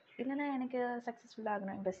மைண்டில் இருக்குது. இல்லைன்னா எனக்கு சக்ஸஸ்ஃபுல்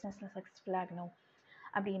ஆகணும், பிஸ்னஸில் சக்ஸஸ்ஃபுல் ஆகணும்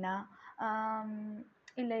அப்படின்னா,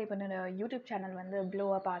 இல்லை இப்போ நான் யூடியூப் சேனல் வந்து ப்ளோ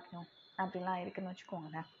அப் ஆகணும் அப்படின்லாம் இருக்குதுன்னு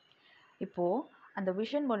வச்சுக்கோங்களேன். இப்போது அந்த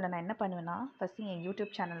விஷன் போர்டில் நான் என்ன பண்ணுவேன்னா, ஃபஸ்ட்டு என்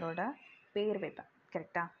யூடியூப் சேனலோட பேர் வைப்பேன்.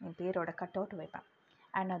 கரெக்டாக என் பேரோட கட் அவுட் வைப்பேன்.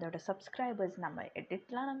 அண்ட் அதோட சப்ஸ்கிரைபர்ஸ்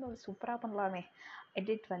நம்ம சூப்பராக பண்ணலாமே.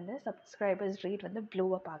 எடிட் வந்து சப்ஸ்கிரைபர்ஸ் ரேட் வந்து ப்ளோ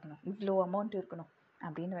அப் ஆகணும், இவ்வளோ அமௌண்ட் இருக்கணும்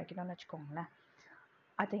அப்படின்னு வைக்கணும்னு வச்சுக்கோங்களேன்.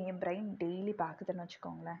 அதை என் பிரெயின் டெய்லி பார்க்குதுன்னு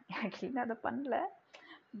வச்சுக்கோங்களேன். ஆக்சுவலி நான் அதை பண்ணல,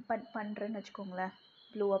 பட் பண்ணுறேன்னு வச்சுக்கோங்களேன்.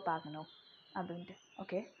 ப்ளோ அப் ஆகணும் அப்படின்ட்டு.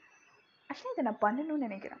 ஓகே, ஆக்சுவலி இதை நான் பண்ணணும்னு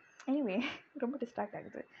நினைக்கிறேன். எனிவே ரொம்ப டிஸ்ட்ராக்ட்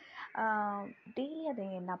ஆகுது. டெய்லி அதை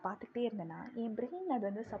நான் பார்த்துக்கிட்டே இருந்தேன்னா என் பிரெயின் அது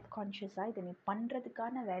வந்து சப்கான்ஷியஸாக இதை நீ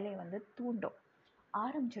பண்ணுறதுக்கான வேலையை வந்து தூண்டும்,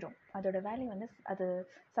 ஆரம்பிச்சிடும். அதோட வேலையை வந்து அது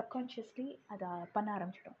சப்கான்ஷியஸ்லி அதை பண்ண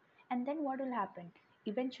ஆரம்பிச்சிடும். And then what will happen,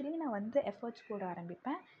 eventually நான் வந்து எஃபர்ட்ஸ் போட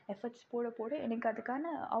ஆரம்பிப்பேன். எஃபர்ட்ஸ் போட எனக்கு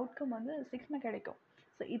அதுக்கான அவுட்கம் வந்து சீக்கிரமாக கிடைக்கும்.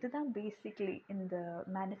 ஸோ இதுதான் பேசிக்லி இந்த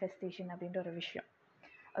மேனிஃபெஸ்டேஷன் அப்படின்ற ஒரு விஷயம்.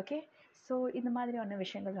 ஓகே, ஸோ இந்த மாதிரியான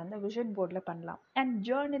விஷயங்கள் வந்து விஷன் போர்டில் பண்ணலாம். அண்ட்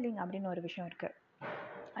ஜேர்னலிங் அப்படின்னு ஒரு விஷயம் இருக்குது.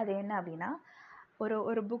 அது என்ன அப்படின்னா,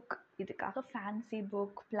 ஒரு புக், இதுக்காக ஃபேன்சி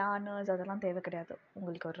புக், பிளானர்ஸ் அதெல்லாம் தேவை கிடையாது.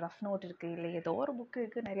 உங்களுக்கு ஒரு ரஃப் நோட் இருக்குது, இல்லை ஏதோ ஒரு புக்கு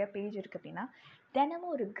இருக்குது, நிறையா பேஜ் இருக்குது அப்படின்னா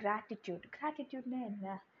தினமும் ஒரு கிராட்டிடியூட்னா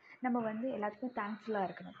என்ன, நம்ம வந்து எல்லாத்துக்கும் தேங்க்ஃபுல்லாக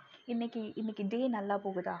இருக்கணும். இன்றைக்கி டே நல்லா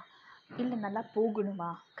போகுதா, இல்லை நல்லா போகணுமா,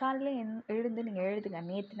 காலையில் எழுந்து நீங்கள் எழுதுங்க,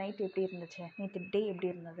 நேற்று நைட்டு எப்படி இருந்துச்சு, நேற்று டே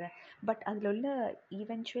எப்படி இருந்தது. பட் அதில் உள்ள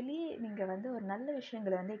ஈவென்ச்சுவலி நீங்கள் வந்து ஒரு நல்ல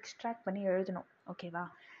விஷயங்களை வந்து எக்ஸ்ட்ராக்ட் பண்ணி எழுதணும். ஓகேவா?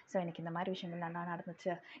 ஸோ எனக்கு இந்த மாதிரி விஷயங்கள் நல்லா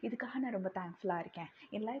நடந்துச்சு, இதுக்காக நான் ரொம்ப தேங்க்ஃபுல்லாக இருக்கேன்,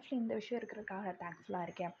 என் லைஃப்பில் இந்த விஷயம் இருக்கிறதுக்காக தேங்க்ஃபுல்லாக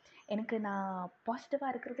இருக்கேன், நான்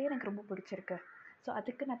பாசிட்டிவாக இருக்கிறதே எனக்கு ரொம்ப பிடிச்சிருக்கு, ஸோ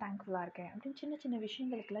அதுக்கு நான் தேங்க்ஃபுல்லாக இருக்கேன் அப்படின்னு சின்ன சின்ன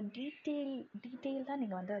விஷயங்களுக்கெல்லாம் டீட்டெயில்டாக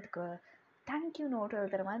நீங்கள் வந்து அதுக்கு தேங்க்யூ நோட்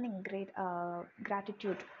எழுதுகிற மாதிரி நீங்கள்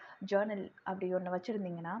கிராட்டிடியூட் ஜேர்னல் அப்படி ஒன்று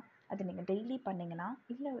வச்சுருந்தீங்கன்னா அது நீங்கள் டெய்லி பண்ணிங்கன்னா,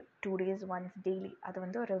 இல்லை 2 days ஒன்ஸ் டெய்லி அது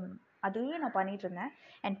வந்து அதுவே நான் பண்ணிகிட்டு இருந்தேன்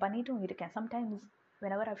அண்ட் பண்ணிட்டும் இருக்கேன். Sometimes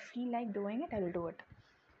whenever I feel like doing it, I will do it.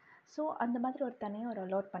 So அந்த மாதிரி ஒரு தனியாக ஒரு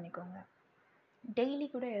அலாட் பண்ணிக்கோங்க. டெய்லி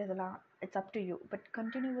கூட எழுதலாம், it's up to you. But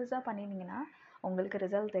கண்டினியூஸாக பண்ணினீங்கன்னா உங்களுக்கு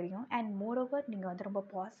ரிசல்ட் தெரியும். அண்ட் மோரோவர் நீங்கள் வந்து ரொம்ப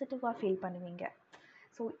பாசிட்டிவாக ஃபீல் பண்ணுவீங்க.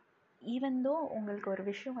 ஸோ ஈவன் தோ உங்களுக்கு ஒரு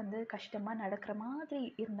விஷயம் வந்து கஷ்டமாக நடக்கிற மாதிரி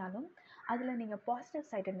இருந்தாலும் அதில் நீங்கள் பாசிட்டிவ்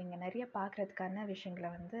சைடை நீங்கள் நிறைய பார்க்குறதுக்கான விஷயங்களை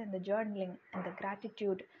வந்து இந்த ஜேர்னலிங், இந்த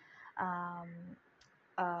கிராட்டிடியூட்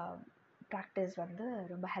ப்ராக்டிஸ் வந்து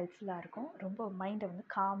ரொம்ப ஹெல்ப்ஃபுல்லாக இருக்கும். ரொம்ப மைண்டை வந்து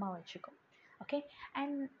காமாக வச்சுக்கும். ஓகே.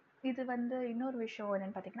 அண்ட் இது வந்து இன்னொரு விஷயம்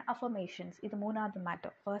என்னென்னு பார்த்தீங்கன்னா அஃபர்மேஷன்ஸ். இது 3வது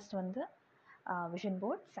மேட்டர். ஃபர்ஸ்ட் வந்து விஷன்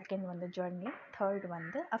போர்ட், செகண்ட் வந்து ஜேர்னலிங், தேர்ட்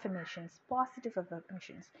வந்து அஃபர்மேஷன்ஸ், பாசிட்டிவ்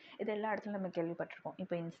அஃபர்மேஷன்ஸ். இது எல்லா இடத்துலையும் நம்ம கேள்விப்பட்டிருக்கோம்.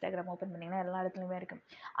 இப்போ இன்ஸ்டாகிராம் ஓப்பன் பண்ணிங்கன்னா எல்லா இடத்துலையுமே இருக்குது.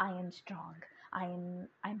 I am strong, I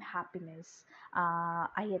am happiness,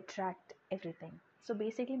 I attract everything. So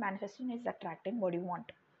basically manifesting is attracting what you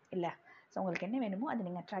want இல்லை. ஸோ உங்களுக்கு என்ன வேணுமோ அதை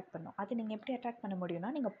நீங்கள் அட்ராக்ட் பண்ணணும். அது நீங்கள் எப்படி அட்ராக்ட் பண்ண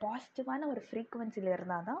முடியும்னா, நீங்கள் பாசிட்டிவான ஒரு ஃப்ரீக்குவென்சியில்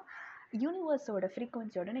இருந்தால் தான் யூனிவர்ஸோட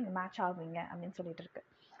ஃப்ரீக்குவென்சியோடு நீங்கள் மேட்ச் ஆகுவீங்க அப்படின்னு சொல்லிட்டு இருக்கு.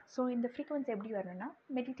 ஸோ இந்த ஃப்ரீக்குவென்சி எப்படி வரணும்னா,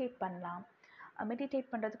 மெடிடேட் பண்ணலாம். மெடிடேட்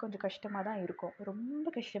பண்ணுறது கொஞ்சம் கஷ்டமாக தான் இருக்கும், ரொம்ப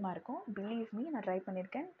கஷ்டமாக இருக்கும். பிலீவ் மீ, நான் ட்ரை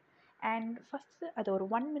பண்ணியிருக்கேன். அண்ட் ஃபஸ்ட்டு அது ஒரு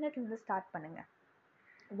 1 minute ஸ்டார்ட் பண்ணுங்கள்.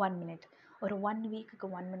 1 minute, ஒரு 1 weekக்கு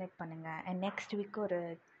 1 minute பண்ணுங்கள். அண்ட் நெக்ஸ்ட் வீக் ஒரு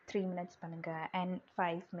 3 minutes பண்ணுங்கள். And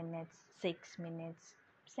 5 minutes, 6 minutes,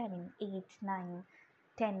 7, 8, 9,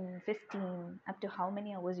 10, 15, up to how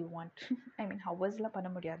many hours you want. I mean ஹவர்ஸ்லாம்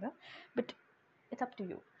பண்ண முடியாது, but it's up to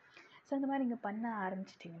you. So இந்த மாதிரி நீங்கள் பண்ண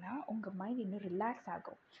ஆரம்பிச்சிட்டிங்கன்னா உங்கள் மைண்ட் இன்னும் ரிலாக்ஸ்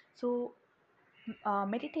ஆகும். ஸோ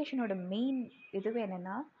மெடிடேஷனோட மெயின் இதுவே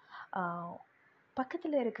என்னென்னா,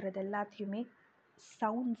 பக்கத்தில் இருக்கிறது எல்லாத்தையுமே,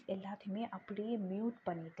 சவுண்ட்ஸ் எல்லாத்தையுமே அப்படியே மியூட்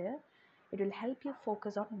பண்ணிவிட்டு it will help you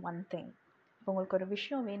focus on one thing. இப்போ உங்களுக்கு ஒரு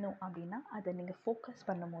விஷயம் வேணும் அப்படின்னா அதை நீங்கள் ஃபோக்கஸ்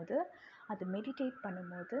பண்ணும்போது, அது மெடிடேட்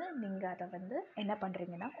பண்ணும்போது நீங்கள் அதை வந்து என்ன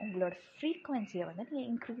பண்ணுறீங்கன்னா உங்களோட ஃப்ரீக்குவென்சியை வந்து நீங்கள்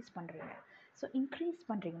இன்க்ரீஸ் பண்ணுறீங்க. ஸோ இன்க்ரீஸ்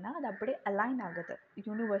பண்ணுறீங்கன்னா அது அப்படியே அலைன் ஆகுது,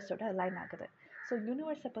 யூனிவர்ஸோட அலைன் ஆகுது. ஸோ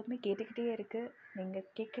யூனிவர்ஸ் எப்போதுமே கேட்டுக்கிட்டே இருக்குது, நீங்கள்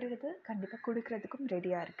கேட்குறது கண்டிப்பாக கொடுக்குறதுக்கும்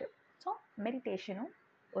ரெடியாக இருக்குது. ஸோ மெடிடேஷனும்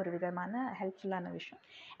ஒரு விதமான ஹெல்ப்ஃபுல்லான விஷயம்.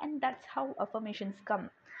 And that's how affirmations come.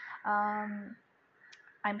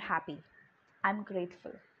 I'm happy, I'm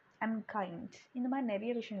grateful, I'm kind. இந்த மாதிரி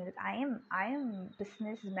நிறைய விஷயம் இருக்குது. I'm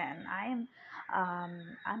business man, I'm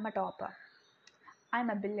a topper,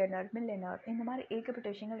 I'm a millionaire. இந்த மாதிரி ஏகப்பட்ட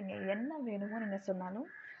விஷயங்கள் நீங்கள் என்ன வேணுமோ நீங்கள் சொன்னாலும்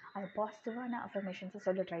அது பாசிட்டிவான அஃபர்மேஷன்ஸை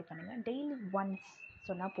சொல்ல ட்ரை பண்ணுங்கள். டெய்லி ஒன்ஸ்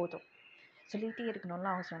சொன்னால் போதும், சொல்லிகிட்டே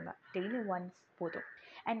இருக்கணும்லாம் அவசியம் இல்லை. டெய்லி ஒன்ஸ் போதும்.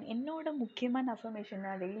 அண்ட் என்னோட முக்கியமான அஃபர்மேஷன்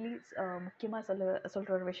நான் டெய்லி முக்கியமாக சொல்கிற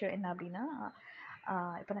ஒரு விஷயம் என்ன அப்படின்னா,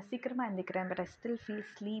 இப்போ நான் சீக்கிரமாக எழுந்திக்கிறேன், but I still feel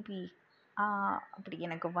sleepy. அப்படி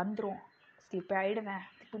எனக்கு வந்துடும், ஸ்லீப்பி ஆகிடுவேன்,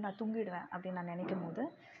 இப்போ நான் தூங்கிடுவேன் அப்படின்னு நான் நினைக்கும் போது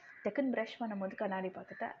டக்குன்னு ப்ரஷ் பண்ணும்போது கண்ணாடி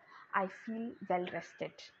பார்த்துட்டு I feel well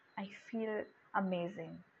rested, I feel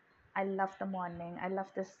amazing, I love the morning, I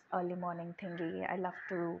love this early morning thingy, I love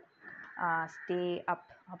to stay up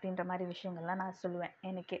அப்படின்ற மாதிரி விஷயங்கள்லாம் நான் சொல்லுவேன்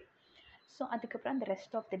எனக்கே. ஸோ அதுக்கப்புறம் அந்த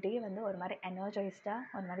ரெஸ்ட் ஆஃப் த டே வந்து ஒரு மாதிரி எனர்ஜைஸ்டாக,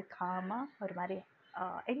 ஒரு மாதிரி காமாக, ஒரு மாதிரி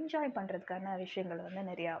என்ஜாய் பண்ணுறதுக்கான விஷயங்கள் வந்து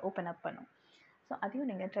நிறையா ஓப்பன் அப் பண்ணும். ஸோ அதையும்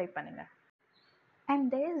நீங்கள் ட்ரை பண்ணுங்கள். And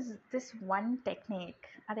there is this one technique,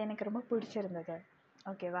 அது எனக்கு ரொம்ப பிடிச்சிருந்தது.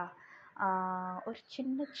 ஓகேவா, ஒரு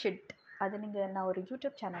சின்ன சிட், அது நான் ஒரு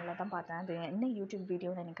யூடியூப் சேனலில் தான் பார்த்தேன். அது என்ன யூடியூப்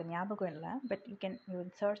வீடியோன்னு எனக்கு ஞாபகம் இல்லை, but you can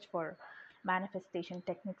search for manifestation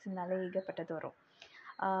டெக்னிக்ஸ்னாலே ஏகப்பட்டது வரும்.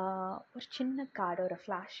 ஒரு சின்ன கார்டு, ஒரு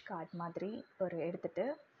ஃப்ளாஷ் கார்டு மாதிரி ஒரு எடுத்துகிட்டு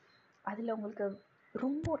அதில் உங்களுக்கு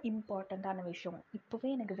ரொம்ப இம்பார்ட்டண்ட்டான விஷயம், இப்போவே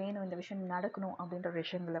எனக்கு வேணும், இந்த விஷயம் நடக்கணும் அப்படின்ற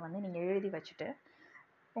விஷயங்களை வந்து நீங்கள் எழுதி வச்சுட்டு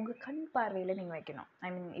உங்கள் கண் பார்வையில் நீங்கள் வைக்கணும்.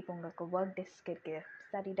 ஐ மீன் இப்போ உங்களுக்கு ஒர்க் டெஸ்க் இருக்குது,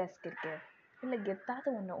 ஸ்டடி டெஸ்க் இருக்குது, இல்லை எதாவது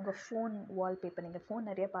ஒன்று, உங்கள் ஃபோன் வால்பேப்பர், நீங்கள் ஃபோன்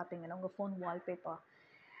நிறைய பார்ப்பீங்கன்னா உங்கள் ஃபோன் வால்பேப்பர்,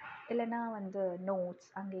 இல்லைனா வந்து நோட்ஸ்,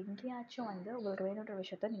 அங்கே எங்கேயாச்சும் வந்து உங்களுக்கு வேணுன்ற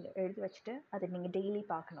விஷயத்த நீங்கள் எழுதி வச்சுட்டு அதை நீங்கள் டெய்லி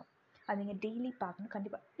பார்க்கணும். அது நீங்கள் டெய்லி பார்க்கணும்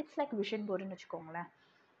கண்டிப்பாக. இட்ஸ் லைக் விஷன் போர்டுன்னு வச்சுக்கோங்களேன்.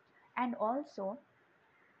 அண்ட் ஆல்சோ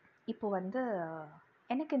இப்போ வந்து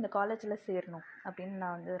எனக்கு இந்த காலேஜில் சேரணும் அப்படின்னு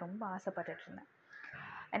நான் வந்து ரொம்ப ஆசைப்பட்டுட்டு இருந்தேன்.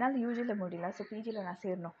 என்னால் யூஜியில் முடியல, ஸோ பிஜியில் நான்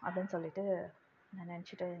சேரணும் அப்படின்னு சொல்லிட்டு நான்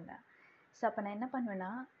நினச்சிட்டே இருந்தேன். ஸோ அப்போ நான் என்ன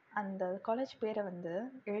பண்ணுவேன்னா, அந்த காலேஜ் பேரை வந்து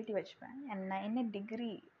எழுதி வச்சுப்பேன். அண்ட் நான் என்ன டிகிரி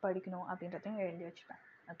படிக்கணும் அப்படின்றதையும் எழுதி வச்சுப்பேன்.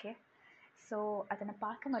 ஓகே. ஸோ அதை நான்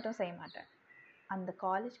பார்க்க மட்டும் செய்ய மாட்டேன், அந்த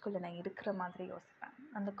காலேஜ்குள்ளே நான் இருக்கிற மாதிரி யோசிப்பேன்,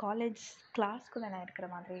 அந்த காலேஜ் கிளாஸ்க்குள்ளே நான் இருக்கிற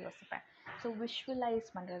மாதிரி யோசிப்பேன். ஸோ விஷுவலைஸ்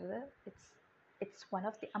பண்ணுறது it's one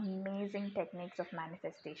of the amazing techniques of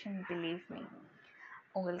manifestation, believe me.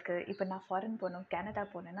 உங்களுக்கு இப்போ நான் ஃபாரின் போகணும், கனடா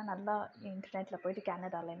போனேன்னா நல்லா இன்டர்நெட்டில் போயிட்டு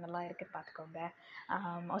கனடாவில் என்னெல்லாம் இருக்குதுன்னு பார்த்துக்கோங்க.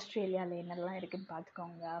 ஆஸ்திரேலியாவில் என்னெல்லாம் இருக்குதுன்னு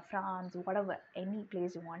பார்த்துக்கோங்க. France, whatever any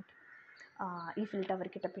place you want. Eiffel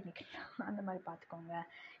tower கிட்ட போய் நிற்கலாம், அந்த மாதிரி பார்த்துக்கோங்க.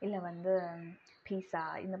 இல்லை வந்து பீஸா,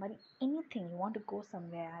 இந்த மாதிரி anything you want to go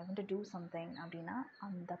somewhere, I want to do something அப்படின்னா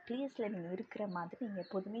அந்த பிளேஸில் நீங்கள் இருக்கிற மாதிரி நீங்கள்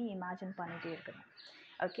எப்போதுமே இமேஜின் பண்ணிகிட்டே இருக்கணும்.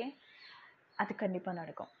 ஓகே, அது கண்டிப்பாக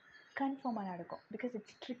நடக்கும், கன்ஃபார்மாக நடக்கும். Because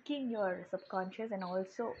it's tricking your subconscious and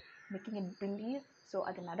also making it believe. So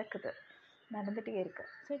அது நடக்குது, நடந்துகிட்டே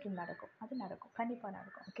இருக்குது. ஸோ இது நடக்கும், அது நடக்கும், கண்டிப்பாக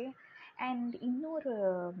நடக்கும். ஓகே, அண்ட் இன்னொரு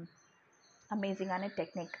அமேசிங்கான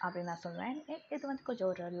டெக்னிக் அப்படின்னு நான் சொல்வேன். இது வந்து கொஞ்சம்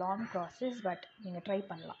ஒரு லாங் ப்ராசஸ், பட் நீங்கள் ட்ரை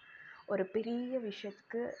பண்ணலாம். ஒரு பெரிய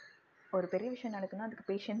விஷயம் நடக்குன்னா அதுக்கு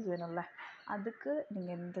பேஷன்ஸ் வேணும்ல, அதுக்கு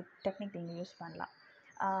நீங்கள் இந்த டெக்னிக் நீங்கள் யூஸ் பண்ணலாம்.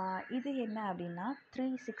 இது என்ன அப்படின்னா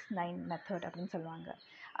 369 மெத்தட் அப்படின்னு சொல்லுவாங்க.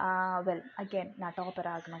 வெல் அகெயின் நான் டாப்பர்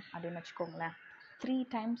ஆகணும் அப்படின்னு வச்சுக்கோங்களேன். 3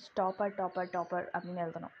 times டாப்பர் அப்படின்னு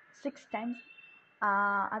எழுதணும். 6 times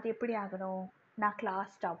அது எப்படி ஆகணும், நான்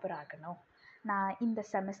கிளாஸ் டாப்பர் ஆகணும், நான் இந்த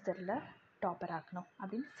செமஸ்டரில் டாப்பர் ஆகணும்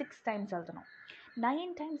அப்படின்னு 6 times எழுதணும்.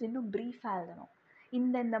 9 times இன்னும் ப்ரீஃபாக எழுதணும்.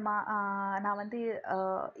 இந்த நான் வந்து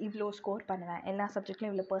இவ்வளோ ஸ்கோர் பண்ணுவேன், எல்லா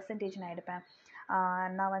சப்ஜெக்ட்லையும் இவ்வளோ பர்சன்டேஜ் நான் எடுப்பேன்,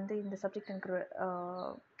 நான் வந்து இந்த சப்ஜெக்ட் எனக்கு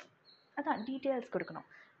அதான் டீட்டெயில்ஸ் கொடுக்கணும்.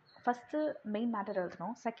 ஃபஸ்ட்டு மெயின் மேட்டர்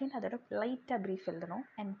எழுதணும், செகண்ட் அதோட லைட்டாக ப்ரீஃப் எழுதணும்,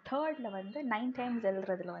 அண்ட் தேர்டில் வந்து 9 times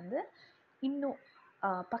எழுதுறதுல வந்து இன்னும்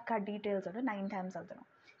பக்கா டீட்டெயில்ஸோட 9 times எழுதணும்.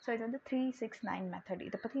 ஸோ இது வந்து 369 மெத்தட்.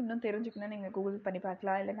 இதை பற்றி இன்னும் தெரிஞ்சுக்கணும்னு நீங்கள் கூகுள் பண்ணி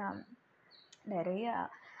பார்க்கலாம், இல்லைனா நிறைய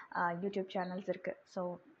யூடியூப் சேனல்ஸ் இருக்குது. ஸோ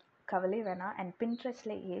கவலை வேணாம். அண்ட்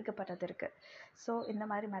பின்ட்ரெஸ்ட்ல ஏகப்பட்டது இருக்குது. ஸோ இந்த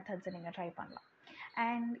மாதிரி மெத்தட்ஸை நீங்கள் ட்ரை பண்ணலாம்.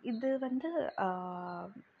 அண்ட் இது வந்து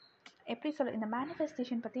எப்படி சொல்ல, இந்த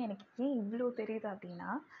மேனிஃபெஸ்டேஷன் பற்றி எனக்கு ஏன் இவ்வளோ தெரியுது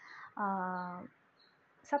அப்படின்னா,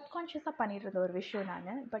 சப்கான்ஷியஸாக பண்ணிடுறது ஒரு விஷயம்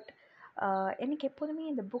நான். பட் எனக்கு எப்போதுமே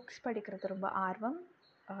இந்த புக்ஸ் படிக்கிறது ரொம்ப ஆர்வம்.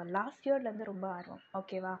 லாஸ்ட் இயர்லேருந்து ரொம்ப ஆர்வம்.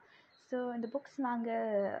 ஓகேவா? ஸோ இந்த புக்ஸ்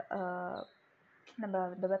நாங்கள் நம்ம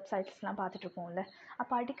இந்த வெப்சைட்ஸ்லாம் பார்த்துட்ருப்போம்ல,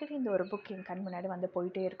 அப்போ அடிக்கடி இந்த ஒரு புக் என் கண் முன்னாடி வந்து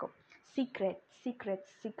போயிட்டே இருக்கும்.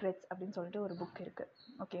 சீக்ரெட்ஸ் அப்படின்னு சொல்லிட்டு ஒரு புக் இருக்குது.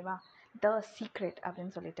 ஓகேவா? த சீக்ரெட்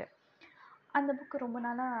அப்படின்னு சொல்லிட்டு அந்த புக்கு ரொம்ப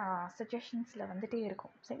நாளாக சஜஷன்ஸில் வந்துகிட்டே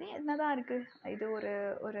இருக்கும். சரி, என்ன தான் இருக்குது, இது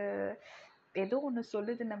ஒரு ஏதோ ஒன்று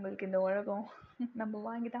சொல்லுது நம்மளுக்கு இந்த உலகம், நம்ம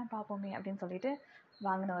வாங்கி தான் பார்ப்போமே அப்படின்னு சொல்லிட்டு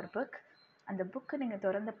வாங்கின ஒரு புக். அந்த புக்கு நீங்கள்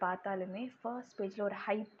திறந்து பார்த்தாலுமே ஃபர்ஸ்ட் பேஜில் ஒரு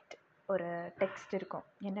ஹைப்ட் ஒரு டெக்ஸ்ட் இருக்கும்.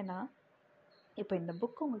 என்னென்னா, இப்போ இந்த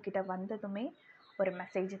புக்கு உங்ககிட்ட வந்ததுமே ஒரு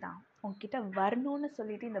மெசேஜ் தான், உங்ககிட்ட வரணும்னு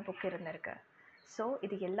சொல்லிட்டு இந்த புக் இருந்திருக்கு. ஸோ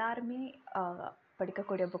இது எல்லாருமே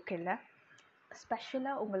படிக்கக்கூடிய புக் இல்லை.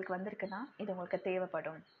 ஸ்பெஷலாக உங்களுக்கு வந்திருக்குன்னா இது உங்களுக்கு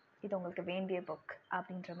தேவைப்படும், இது உங்களுக்கு வேண்டிய புக்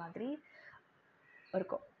அப்படின்ற மாதிரி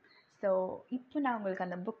இருக்கும். ஸோ இப்போ நான் உங்களுக்கு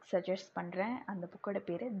அந்த புக் சஜஸ்ட் பண்ணுறேன். அந்த புக்கோட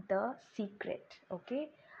பேர் த சீக்ரெட். ஓகே,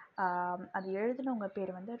 அது எழுதினவங்க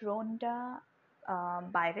பேர் வந்து ரோண்டா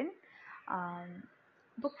பைரன்.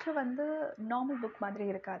 புக்கு வந்து நார்மல் புக் மாதிரி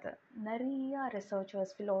இருக்காது. நிறையா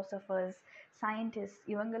ரிசர்ச்சர்ஸ், ஃபிலாசபர்ஸ், சயின்டிஸ்ட்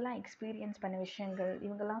இவங்கெல்லாம் எக்ஸ்பீரியன்ஸ் பண்ண விஷயங்கள்,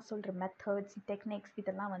 இவங்கெல்லாம் சொல்கிற மெத்தட்ஸ், டெக்னிக்ஸ்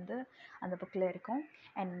இதெல்லாம் வந்து அந்த புக்கில் இருக்கும்.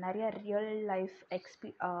 அண்ட் நிறையா ரியல் லைஃப்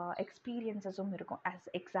எக்ஸ்பீரியன்ஸஸும் இருக்கும் ஆஸ்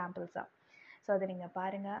எக்ஸாம்பிள்ஸாக. ஸோ அதை நீங்கள்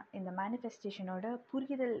பாருங்கள். இந்த மேனிஃபெஸ்டேஷனோட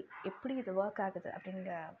புரிதல் எப்படி இது ஒர்க் ஆகுது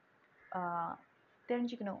அப்படிங்க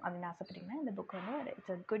தெரிஞ்சுக்கணும் அப்படின்னு ஆசைப்பட்டீங்கன்னா இந்த புக் வந்து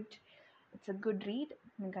இட்ஸ் அ குட் ரீட்.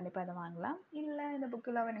 நீங்கள் கண்டிப்பாக இதை வாங்கலாம். இல்லை இந்த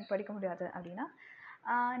புக்கெல்லாம் எனக்கு படிக்க முடியாது அப்படின்னா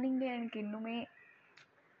நீங்கள் எனக்கு இன்னுமே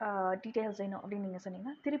டீட்டெயில்ஸ் வேணும் அப்படின்னு நீங்கள்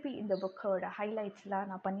சொன்னீங்கன்னா திருப்பி இந்த புக்கோட ஹைலைட்ஸ்லாம்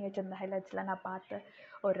நான் பண்ணி வச்சுருந்த ஹைலைட்ஸ்லாம் நான் பார்த்து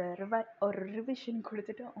ஒரு ரிவிஷன்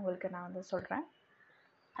கொடுத்துட்டு உங்களுக்கு நான் வந்து சொல்கிறேன்.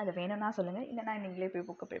 அது வேணும்னா சொல்லுங்கள், இல்லைனா நீங்களே போய்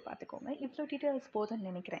புக்கை போய் பார்த்துக்கோங்க. இவ்வளோ டீட்டெயில்ஸ் போதும்னு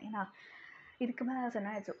நினைக்கிறேன். ஏன்னா இதுக்கு மேலே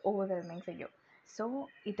சொன்னால் இட்ஸ் ஓவர்வெல்மிங் செய்யும். ஸோ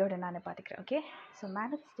இதோட நான் பார்த்துக்கிறேன். Okay, so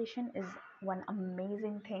manifestation is one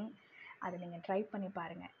amazing thing. அதை நீங்கள் ட்ரை பண்ணி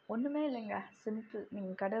பாருங்கள். ஒன்றுமே இல்லைங்க, சிம்பிள்.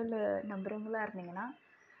 நீங்கள் கடவுளை நம்புகிறவங்களா இருந்தீங்கன்னா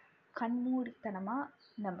கண்மூடித்தனமாக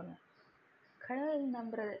நம்புங்க. கடவுள்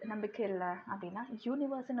நம்பிக்கை இல்லை அப்படின்னா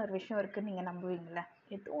யூனிவர்ஸ்னு ஒரு விஷயம் இருக்குதுன்னு நீங்கள் நம்புவீங்களே,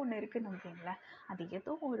 ஏதோ ஒன்று இருக்குதுன்னு நம்புவீங்களே, அது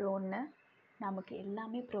ஏதோ ஒன்று நமக்கு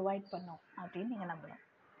எல்லாமே ப்ரொவைட் பண்ணும் அப்படின்னு நீங்கள் நம்பணும்.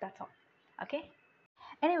 That's all. Okay,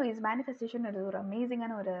 anyways manifestation இது ஒரு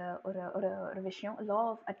அமேசிங்கான ஒரு ஒரு ஒரு ஒரு விஷயம். லா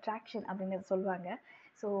ஆஃப் அட்ராக்ஷன் அப்படின்னு சொல்லுவாங்க.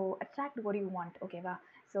 So attract what you want. ஓகேவா?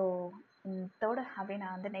 ஸோ இதோட அப்படியே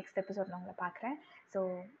நான் வந்து நெக்ஸ்ட் எபிசோடில் உங்களை பார்க்குறேன். ஸோ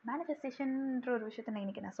மேனிஃபெஸ்டேஷன்ற ஒரு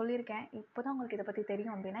விஷயத்தை நான் சொல்லியிருக்கேன். இப்போ தான் உங்களுக்கு இதை பற்றி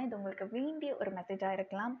தெரியும் அப்படின்னா இது உங்களுக்கு வேண்டிய ஒரு மெசேஜாக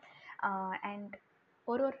இருக்கலாம். அண்ட்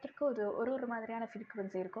ஒருத்தருக்கும் ஒரு மாதிரியான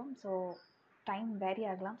ஃப்ரீக்குவென்சி இருக்கும். ஸோ டைம் வேரி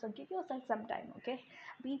ஆகலாம். So give your self some time. Okay,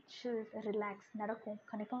 beach relax நடக்கும்,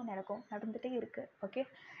 கண்டிப்பாக நடக்கும், நடந்துகிட்டே இருக்குது. ஓகே,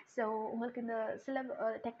 ஸோ உங்களுக்கு இந்த சில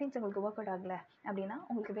டெக்னிக்ஸ் உங்களுக்கு ஒர்க் அவுட் ஆகலை அப்படின்னா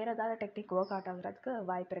உங்களுக்கு வேறு ஏதாவது டெக்னிக் ஒர்க் அவுட் ஆகுறதுக்கு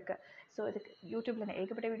வாய்ப்பு இருக்குது. ஸோ இதுக்கு யூடியூப்பில்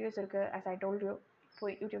ஏகப்பட்ட வீடியோஸ் இருக்குது. as I told you,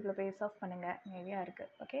 போய் யூடியூப்பில் போய் சர்ச் பண்ணுங்கள், நிறையா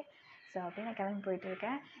இருக்குது. ஓகே, ஸோ அப்படியே நான் கிளம்பி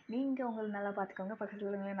போயிட்டுருக்கேன். நீங்கள் உங்களை நல்லா பார்த்துக்கோங்க, பக்கத்தில்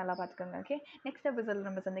உள்ளவங்களையும் நல்லா பார்த்துக்கோங்க. ஓகே, நெக்ஸ்ட் எபிசோடில்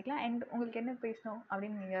நம்ம சந்திக்கலாம். அண்ட் உங்களுக்கு என்ன பேசணும்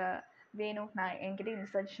அப்படின்னு நீங்கள் வேணும், நான் என்கிட்ட இந்த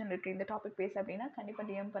சஜஷன் இருக்குது, இந்த டாபிக் பேச அப்படின்னா கண்டிப்பாக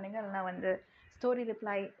டிஎம் பண்ணுங்கள், இல்லைனா வந்து ஸ்டோரி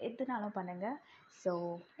ரிப்ளை எதுனாலும் பண்ணுங்கள். ஸோ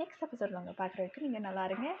நெக்ஸ்ட் எபிசோடில் உங்கள் பார்க்குற வரைக்கும் நீங்கள் நல்லா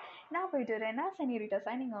இருங்க. நான் போயிட்டு வரேன். நான் செனியூரிட்டா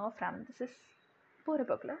signing off from this is போகிற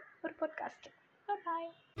போக்கில் ஒரு பாட்காஸ்ட்.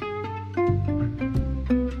 பாய்.